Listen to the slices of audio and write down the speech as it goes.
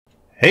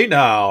Hey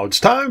now, it's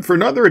time for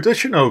another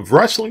edition of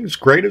Wrestling's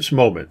Greatest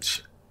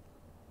Moments.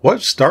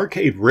 Was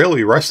Starrcade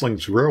really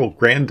wrestling's real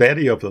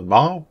granddaddy of them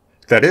all?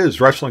 That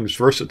is, wrestling's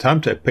first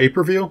attempt at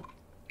pay-per-view?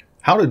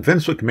 How did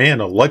Vince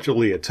McMahon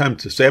allegedly attempt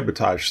to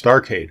sabotage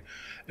Starrcade?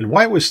 And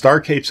why was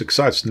Starrcade's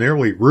success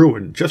nearly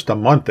ruined just a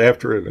month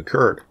after it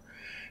occurred?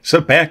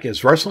 Sit back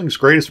as Wrestling's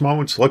Greatest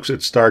Moments looks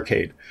at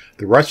Starrcade,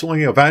 the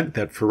wrestling event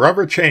that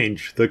forever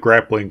changed the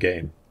grappling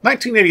game.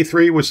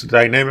 1983 was a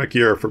dynamic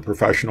year for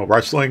professional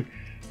wrestling.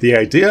 The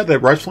idea that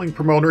wrestling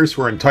promoters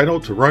were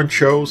entitled to run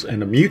shows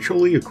in a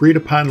mutually agreed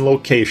upon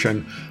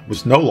location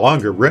was no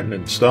longer written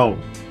in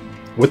stone.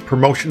 With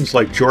promotions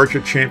like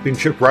Georgia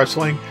Championship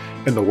Wrestling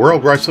and the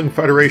World Wrestling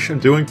Federation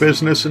doing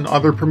business in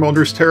other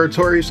promoters'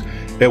 territories,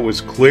 it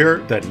was clear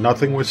that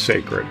nothing was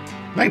sacred.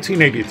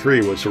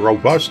 1983 was a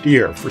robust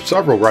year for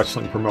several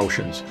wrestling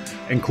promotions,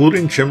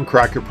 including Jim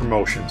Crockett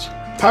Promotions,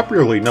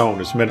 popularly known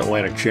as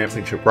Mid-Atlantic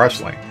Championship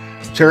Wrestling.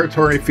 The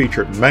territory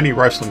featured many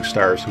wrestling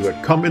stars who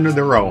had come into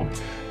their own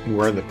and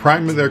were in the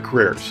prime of their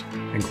careers,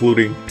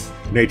 including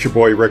Nature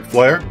Boy Ric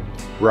Flair,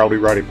 Rowdy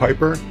Roddy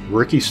Piper,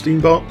 Ricky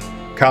Steamboat,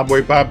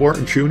 Cowboy Bob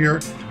Orton Jr.,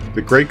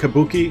 The Great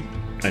Kabuki,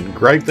 and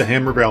Greg the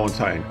Hammer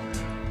Valentine.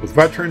 With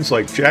veterans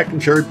like Jack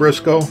and Jerry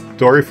Briscoe,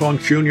 Dory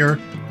Funk Jr.,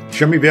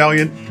 Jimmy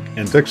Valiant,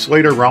 and Dick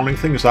Slater rounding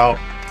things out,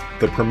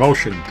 the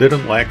promotion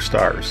didn't lack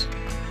stars.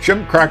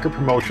 Jim Crockett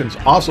Promotions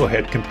also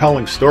had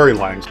compelling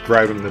storylines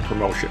driving the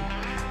promotion,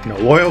 and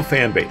a loyal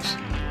fan base.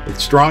 With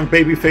strong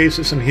baby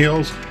faces and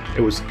heels,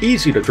 it was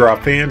easy to draw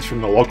fans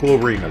from the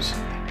local arenas.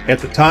 At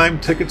the time,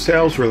 ticket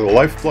sales were the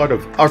lifeblood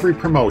of every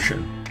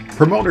promotion.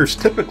 Promoters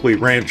typically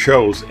ran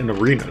shows in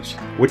arenas,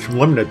 which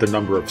limited the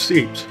number of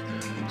seats.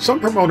 Some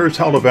promoters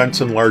held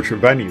events in larger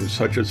venues,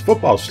 such as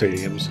football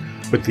stadiums,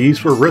 but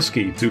these were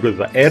risky due to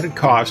the added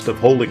cost of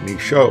holding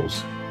these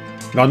shows.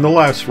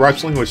 Nonetheless,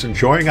 wrestling was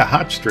enjoying a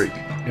hot streak,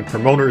 and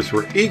promoters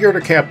were eager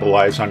to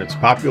capitalize on its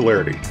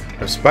popularity,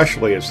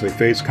 especially as they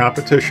faced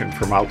competition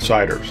from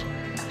outsiders.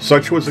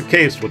 Such was the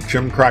case with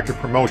Jim Crockett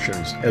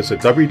Promotions, as the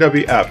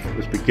WWF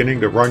was beginning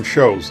to run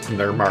shows in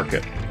their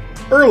market.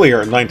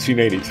 Earlier in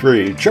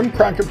 1983, Jim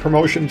Crockett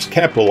Promotions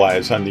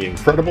capitalized on the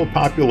incredible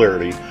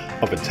popularity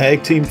of a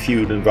tag team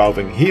feud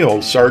involving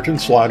heels Sergeant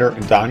Slaughter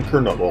and Don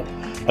Kernodle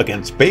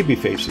against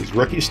babyfaces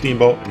Ricky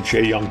Steamboat and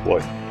Jay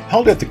Youngblood,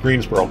 held at the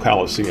Greensboro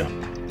Coliseum.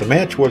 The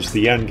match was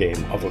the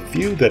endgame of a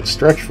feud that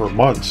stretched for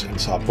months and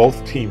saw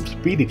both teams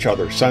beat each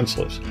other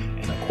senseless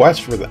in a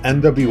quest for the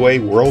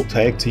NWA World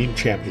Tag Team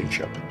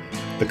Championship.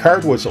 The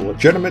card was a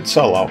legitimate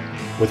sellout,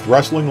 with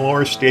wrestling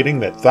lore stating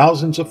that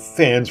thousands of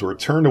fans were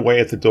turned away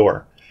at the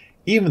door.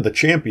 Even the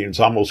champions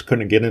almost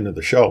couldn't get into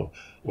the show,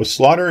 with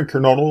Slaughter and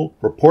Kernodle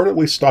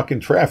reportedly stuck in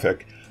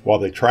traffic while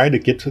they tried to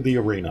get to the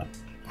arena.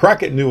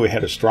 Crockett knew he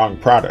had a strong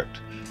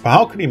product, but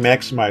how could he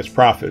maximize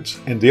profits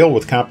and deal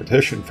with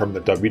competition from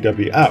the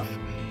WWF?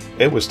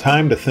 It was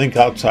time to think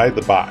outside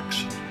the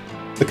box.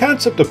 The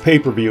concept of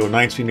pay-per-view in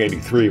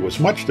 1983 was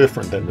much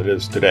different than it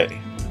is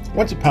today.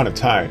 Once upon a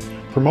time,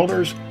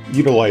 promoters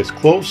utilized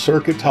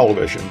closed-circuit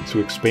television to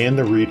expand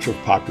the reach of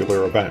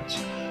popular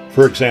events.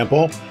 For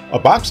example, a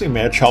boxing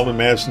match held in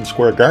Madison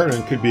Square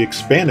Garden could be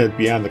expanded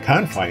beyond the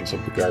confines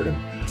of the Garden.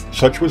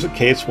 Such was the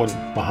case when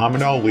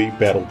Muhammad Ali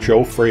battled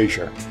Joe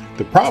Frazier.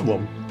 The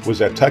problem was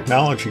that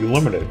technology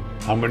limited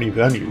how many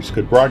venues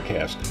could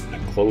broadcast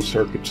on closed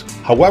circuits.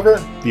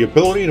 However, the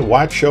ability to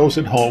watch shows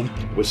at home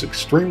was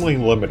extremely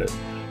limited.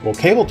 While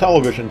cable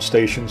television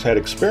stations had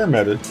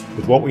experimented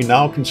with what we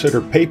now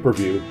consider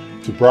pay-per-view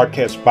to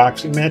broadcast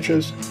boxing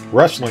matches,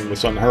 wrestling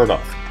was unheard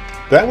of.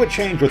 That would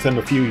change within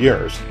a few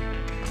years,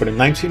 but in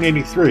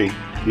 1983,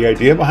 the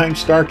idea behind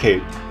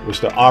Starrcade was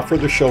to offer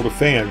the show to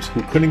fans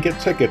who couldn't get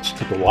tickets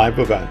to the live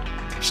event.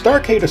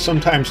 Starrcade is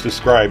sometimes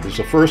described as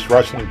the first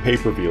wrestling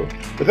pay-per-view,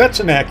 but that's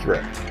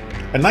inaccurate.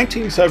 In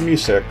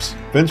 1976,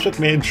 Vince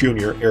McMahon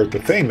Jr. aired the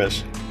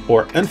famous,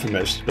 or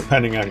infamous,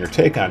 depending on your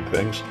take on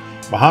things,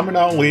 Muhammad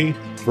Ali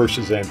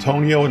versus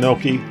Antonio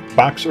Inoki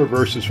boxer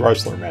versus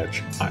wrestler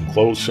match on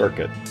closed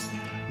circuit.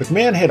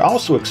 McMahon had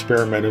also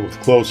experimented with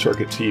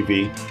closed-circuit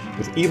TV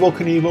with Evel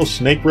Knievel's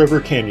Snake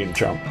River Canyon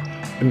Jump.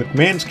 In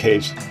McMahon's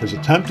case, his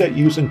attempt at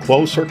using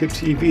closed-circuit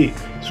TV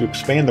to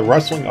expand the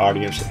wrestling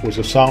audience was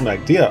a sound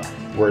idea.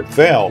 Where it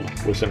failed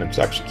was in its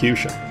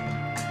execution.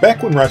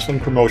 Back when wrestling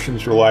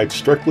promotions relied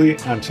strictly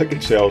on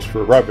ticket sales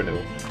for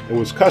revenue, it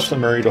was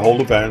customary to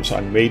hold events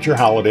on major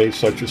holidays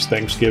such as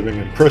Thanksgiving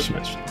and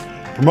Christmas.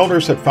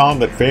 Promoters had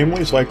found that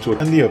families liked to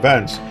attend the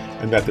events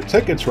and that the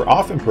tickets were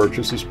often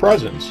purchased as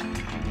presents.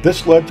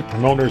 This led to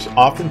promoters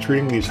often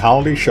treating these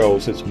holiday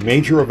shows as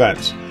major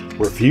events,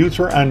 where feuds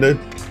were ended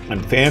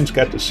and fans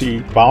got to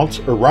see bouts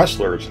or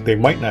wrestlers they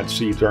might not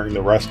see during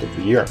the rest of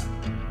the year.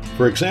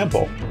 For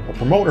example, a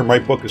promoter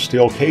might book a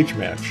steel cage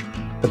match,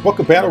 or book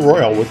a battle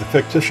royal with a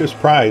fictitious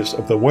prize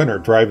of the winner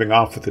driving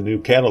off with a new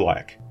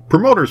Cadillac.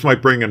 Promoters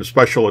might bring in a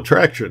special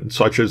attraction,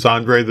 such as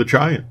Andre the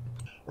Giant,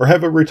 or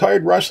have a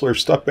retired wrestler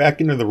step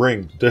back into the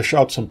ring to dish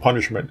out some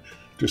punishment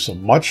to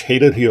some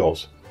much-hated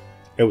heels.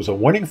 It was a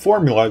winning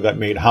formula that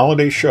made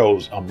holiday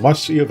shows a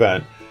must-see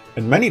event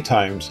and many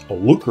times a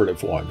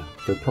lucrative one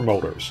for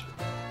promoters.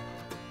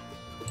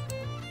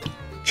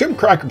 Jim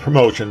Crockett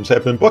Promotions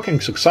have been booking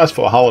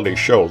successful holiday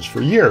shows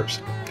for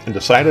years and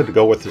decided to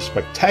go with a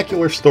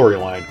spectacular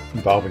storyline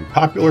involving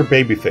popular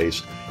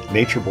babyface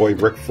Nature Boy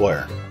Ric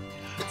Flair.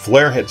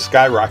 Flair had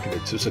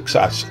skyrocketed to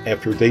success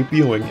after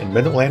debuting in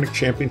Mid-Atlantic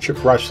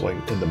Championship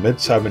Wrestling in the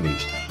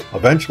mid-70s,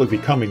 eventually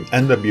becoming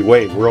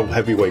NWA World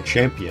Heavyweight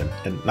Champion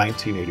in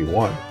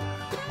 1981.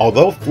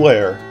 Although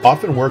Flair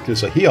often worked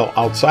as a heel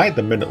outside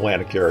the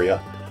Mid-Atlantic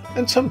area,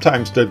 and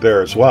sometimes did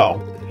there as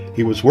well,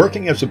 he was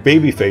working as a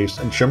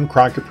babyface in Jim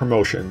Crockett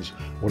Promotions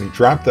when he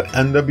dropped the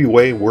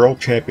NWA World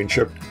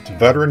Championship to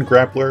veteran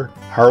grappler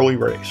Harley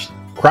Race.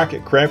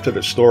 Crockett crafted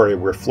a story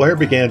where Flair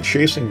began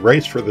chasing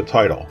Race for the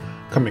title,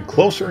 coming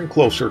closer and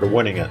closer to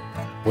winning it.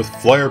 With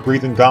Flair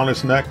breathing down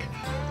his neck,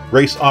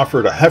 Race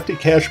offered a hefty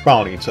cash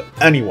bounty to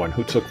anyone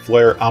who took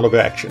Flair out of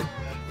action.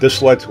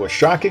 This led to a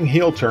shocking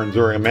heel turn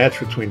during a match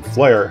between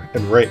Flair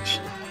and Race.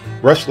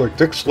 Wrestler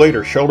Dick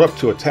Slater showed up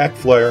to attack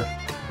Flair,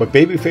 but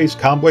babyface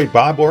Cowboy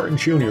Bob Orton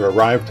Jr.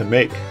 arrived to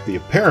make the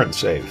apparent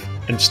save.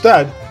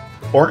 Instead,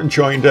 Orton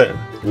joined in,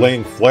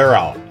 laying Flair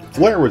out.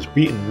 Flair was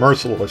beaten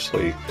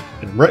mercilessly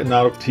and written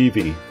out of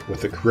TV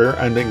with a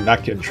career-ending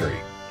neck injury.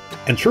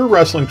 In true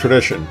wrestling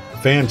tradition,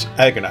 fans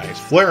agonized.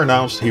 Flair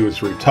announced he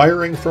was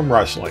retiring from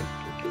wrestling.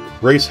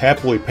 Race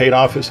happily paid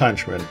off his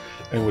henchmen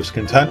and was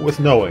content with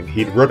knowing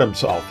he'd rid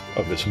himself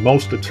of his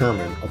most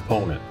determined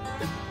opponent.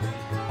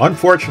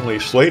 Unfortunately,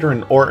 Slater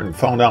and Orton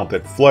found out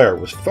that Flair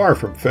was far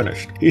from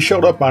finished. He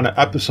showed up on an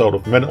episode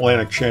of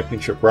Mid-Atlantic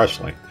Championship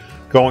Wrestling,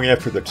 going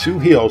after the two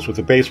heels with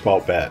a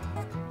baseball bat.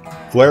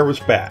 Flair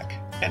was back,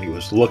 and he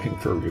was looking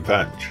for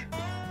revenge.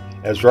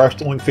 As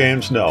wrestling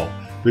fans know,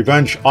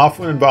 revenge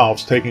often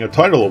involves taking a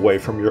title away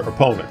from your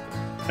opponent,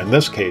 in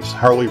this case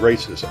Harley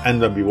Race's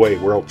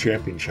NWA World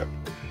Championship.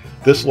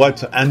 This led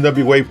to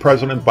NWA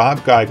President Bob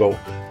Geigel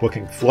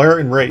booking Flair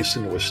and Race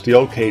into a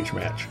steel cage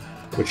match,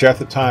 which at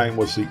the time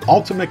was the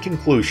ultimate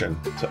conclusion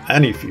to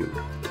any feud.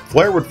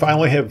 Flair would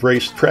finally have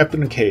Race trapped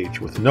in a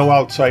cage with no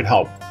outside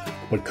help,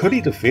 but could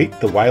he defeat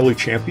the wily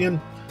champion?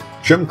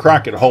 Jim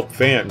Crockett hoped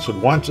fans would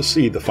want to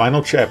see the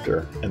final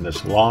chapter in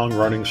this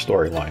long-running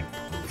storyline.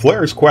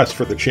 Flair's quest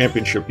for the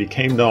championship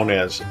became known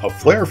as a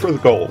Flair for the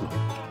Gold.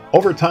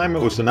 Over time,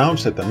 it was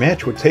announced that the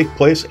match would take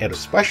place at a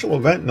special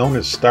event known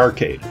as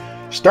Starrcade.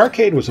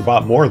 Starrcade was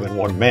about more than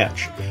one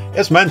match.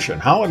 As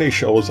mentioned, holiday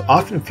shows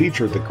often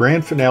featured the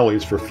grand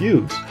finales for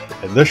feuds,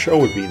 and this show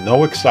would be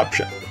no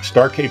exception.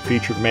 Starrcade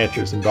featured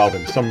matches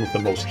involving some of the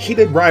most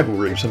heated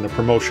rivalries in the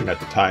promotion at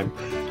the time,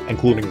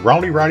 including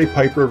Rowdy Roddy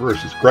Piper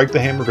versus Greg the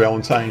Hammer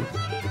Valentine,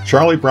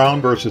 Charlie Brown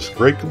versus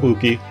Great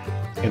Kabuki,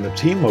 and the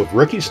team of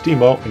Ricky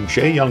Steamboat and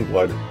Jay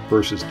Youngblood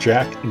versus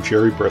Jack and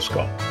Jerry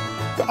Briscoe.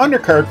 The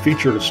undercard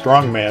featured a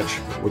strong match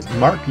with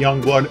Mark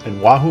Youngblood and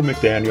Wahoo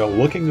McDaniel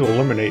looking to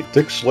eliminate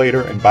Dick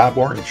Slater and Bob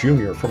Orton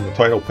Jr. from the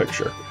title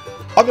picture.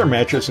 Other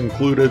matches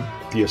included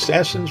the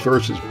Assassins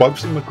versus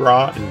Bugsy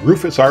McGraw and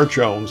Rufus R.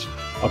 Jones,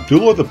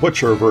 Abdullah the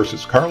Butcher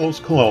versus Carlos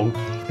Colon,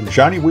 and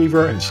Johnny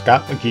Weaver and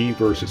Scott McGee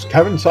versus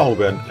Kevin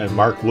Sullivan and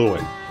Mark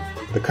Lewin.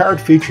 The card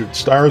featured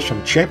stars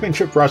from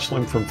Championship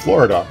Wrestling from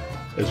Florida,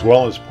 as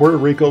well as Puerto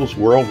Rico's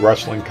World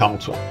Wrestling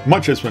Council.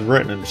 Much has been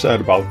written and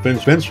said about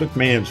Vince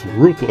McMahon's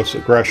ruthless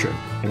aggression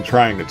in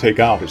trying to take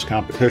out his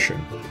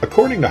competition.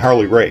 According to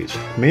Harley Race,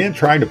 McMahon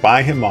tried to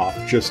buy him off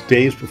just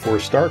days before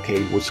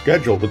Starrcade was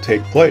scheduled to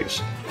take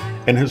place.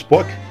 In his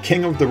book,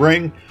 King of the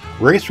Ring,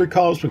 Race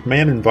recalls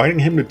McMahon inviting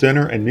him to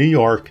dinner in New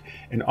York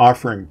and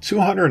offering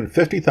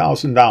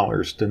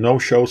 $250,000 to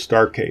no-show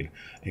Starrcade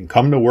and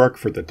come to work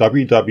for the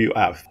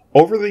WWF.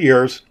 Over the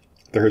years,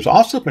 there has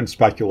also been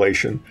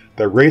speculation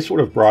that Race would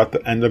have brought the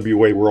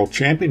NWA World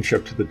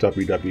Championship to the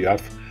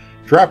WWF,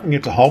 dropping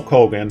it to Hulk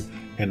Hogan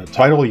in a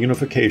title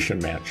unification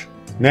match.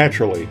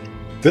 Naturally,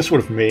 this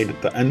would have made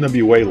the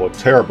NWA look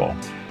terrible,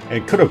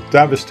 and could have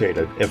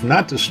devastated, if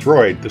not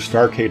destroyed, the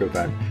Starrcade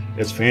event,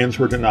 as fans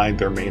were denied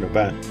their main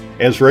event.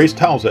 As Race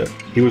tells it,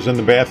 he was in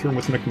the bathroom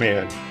with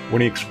McMahon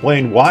when he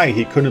explained why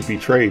he couldn't have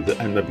betrayed the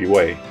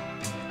NWA.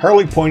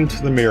 Harley pointed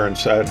to the mirror and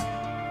said,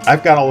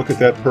 "I've got to look at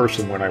that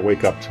person when I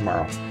wake up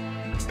tomorrow."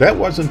 That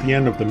wasn't the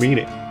end of the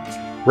meeting.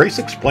 Race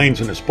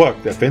explains in his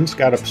book that Vince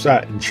got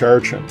upset and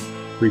charged him,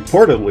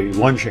 reportedly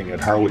lunging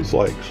at Harley's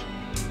legs.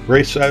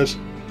 Race says,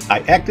 "I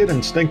acted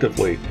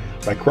instinctively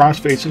by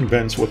cross-facing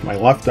Vince with my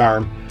left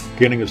arm,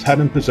 getting his head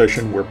in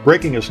position where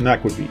breaking his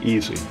neck would be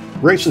easy."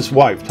 Race's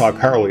wife talked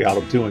Harley out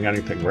of doing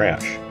anything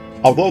rash.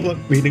 Although the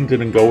meeting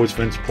didn't go as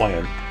Vince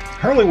planned,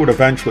 Harley would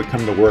eventually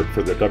come to work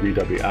for the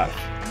WWF.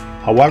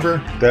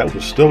 However, that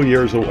was still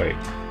years away.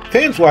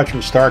 Fans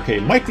watching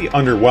Starrcade might be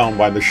underwhelmed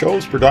by the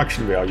show's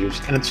production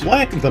values and its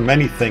lack of the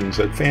many things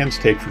that fans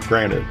take for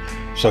granted,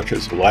 such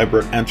as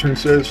elaborate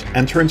entrances,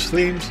 entrance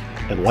themes,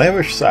 and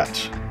lavish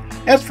sets.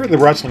 As for the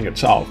wrestling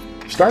itself,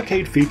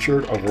 Starrcade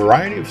featured a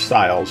variety of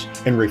styles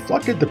and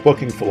reflected the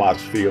booking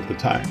philosophy of the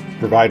time,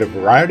 provide a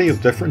variety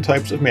of different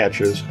types of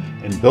matches,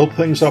 and build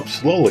things up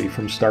slowly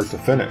from start to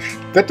finish.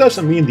 That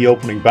doesn't mean the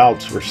opening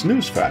bouts were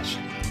snooze fest.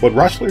 but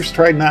wrestlers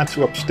tried not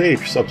to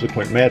upstage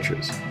subsequent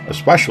matches,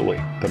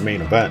 especially the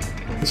main event.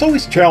 It's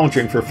always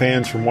challenging for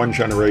fans from one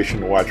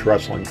generation to watch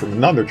wrestling from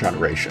another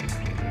generation.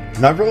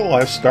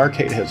 Nevertheless,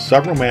 Starrcade has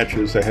several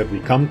matches that have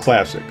become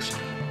classics,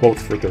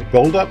 both for their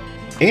build-up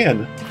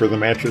and for the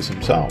matches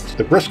themselves.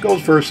 The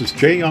Briscoes vs.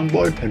 Jay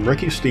Youngblood and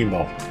Ricky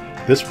Steamboat.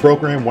 This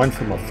program went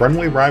from a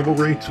friendly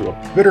rivalry to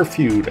a bitter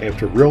feud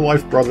after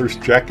real-life brothers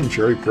Jack and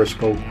Jerry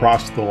Briscoe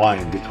crossed the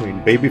line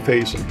between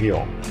babyface and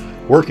heel,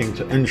 working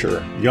to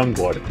injure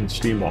Youngblood and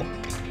Steamboat.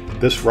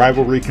 This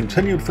rivalry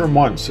continued for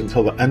months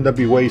until the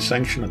NWA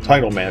sanctioned a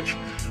title match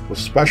with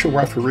special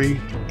referee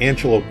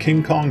Angelo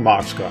King Kong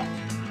Mosca.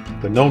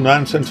 The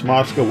no-nonsense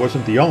Mosca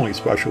wasn't the only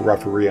special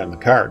referee on the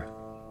card.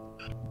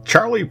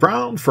 Charlie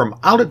Brown from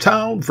Out of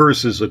Town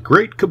versus a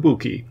Great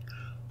Kabuki.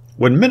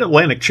 When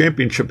Mid-Atlantic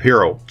Championship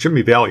hero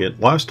Jimmy Valiant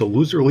lost a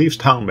Loser Leaves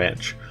Town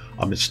match,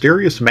 a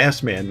mysterious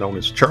masked man known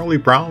as Charlie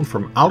Brown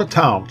from Out of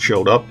Town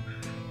showed up,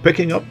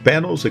 picking up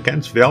battles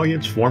against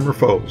Valiant's former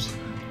foes.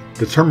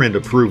 Determined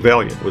to prove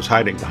Valiant was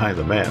hiding behind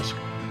the mask,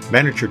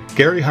 manager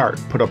Gary Hart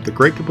put up the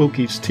Great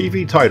Kabuki's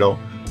TV title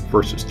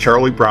versus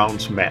Charlie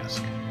Brown's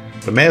mask.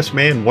 The masked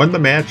man won the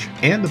match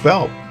and the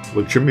belt,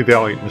 with Jimmy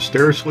Valiant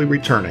mysteriously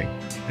returning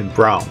and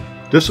Brown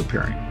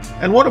disappearing.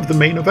 And what of the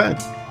main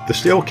event? The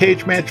steel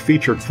cage match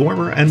featured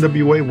former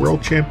NWA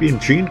World Champion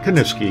Gene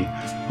Kiniski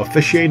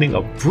officiating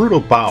a brutal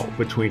bout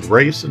between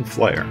Race and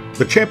Flair.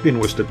 The champion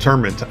was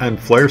determined to end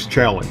Flair's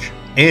challenge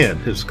and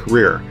his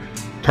career,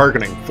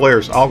 targeting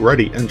Flair's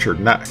already injured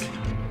neck.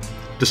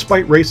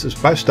 Despite Race's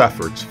best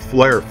efforts,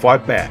 Flair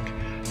fought back,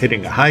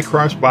 hitting a high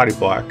cross body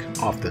block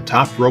off the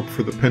top rope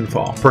for the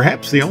pinfall.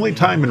 Perhaps the only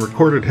time in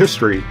recorded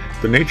history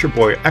the Nature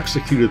Boy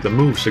executed the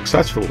move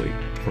successfully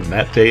from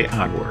that day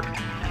onward.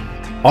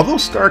 Although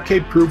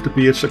Starrcade proved to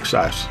be a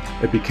success,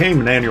 it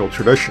became an annual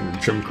tradition in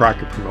Jim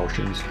Crockett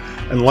Promotions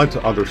and led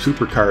to other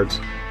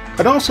supercards.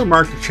 It also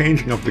marked a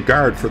changing of the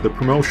guard for the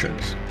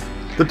promotions.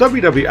 The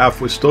WWF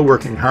was still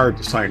working hard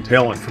to sign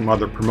talent from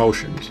other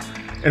promotions,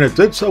 and it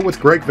did so with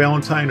Greg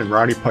Valentine and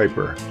Roddy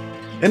Piper.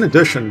 In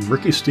addition,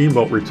 Ricky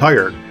Steamboat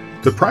retired,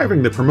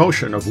 depriving the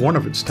promotion of one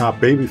of its top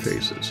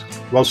babyfaces.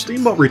 While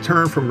Steamboat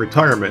returned from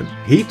retirement,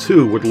 he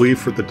too would leave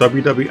for the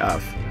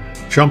WWF,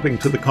 jumping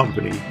to the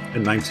company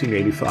in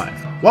 1985.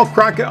 While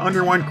Crockett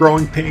underwent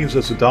growing pains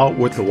as a adult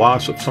with the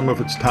loss of some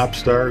of its top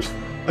stars,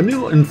 a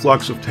new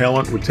influx of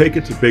talent would take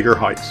it to bigger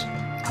heights.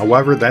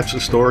 However, that's a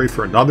story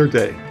for another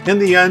day. In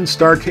the end,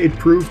 Starrcade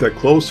proved that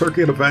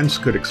closed-circuit events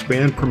could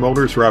expand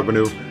promoters'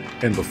 revenue,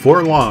 and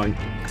before long,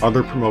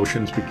 other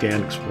promotions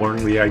began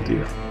exploring the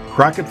idea.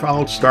 Crockett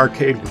followed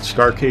Starrcade with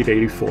Starrcade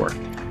 84.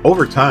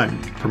 Over time,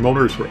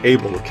 promoters were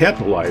able to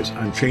capitalize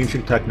on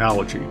changing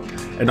technology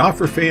and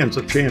offer fans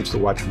a chance to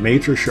watch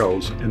major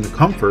shows in the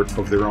comfort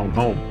of their own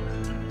home.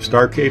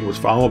 Starrcade was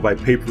followed by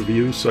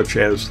pay-per-views such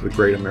as the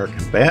Great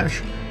American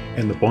Bash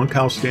and the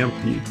Bunkhouse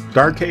Stampede.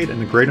 Starrcade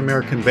and the Great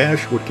American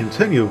Bash would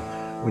continue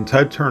when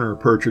Ted Turner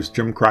purchased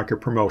Jim Crockett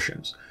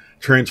Promotions,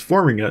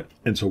 transforming it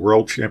into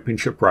World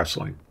Championship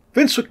Wrestling.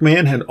 Vince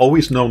McMahon had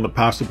always known the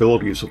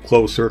possibilities of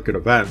closed-circuit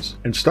events,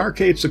 and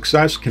Starrcade's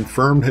success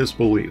confirmed his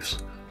beliefs.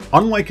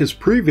 Unlike his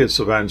previous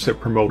events at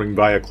promoting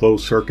via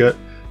closed circuit,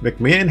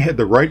 McMahon had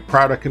the right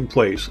product in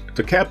place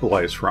to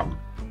capitalize from.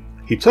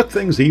 He took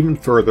things even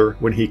further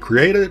when he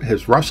created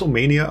his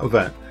WrestleMania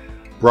event,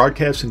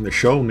 broadcasting the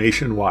show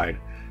nationwide.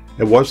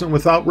 It wasn't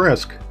without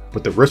risk,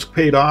 but the risk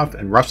paid off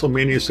and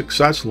WrestleMania's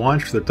success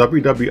launched the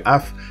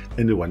WWF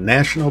into a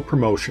national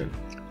promotion.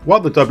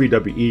 While the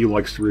WWE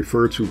likes to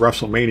refer to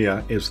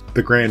WrestleMania as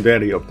the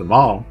granddaddy of them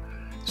all,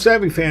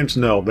 savvy fans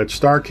know that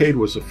Starrcade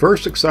was the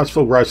first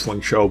successful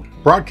wrestling show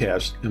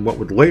broadcast in what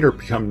would later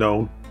become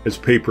known as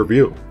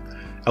pay-per-view.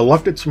 It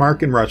left its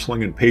mark in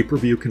wrestling, and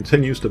pay-per-view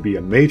continues to be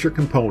a major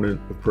component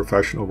of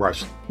professional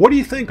wrestling. What do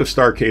you think of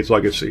Starrcade's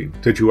legacy?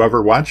 Did you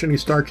ever watch any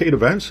Starrcade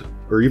events,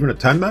 or even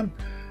attend them?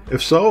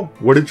 If so,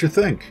 what did you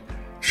think?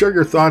 Share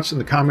your thoughts in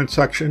the comment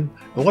section,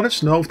 and let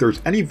us know if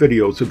there's any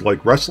videos you'd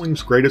like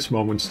wrestling's greatest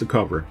moments to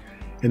cover.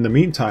 In the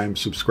meantime,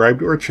 subscribe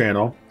to our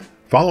channel,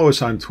 follow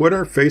us on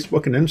Twitter,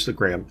 Facebook, and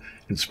Instagram,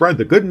 and spread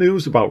the good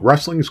news about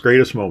wrestling's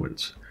greatest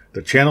moments,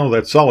 the channel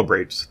that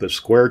celebrates the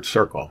squared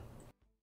circle.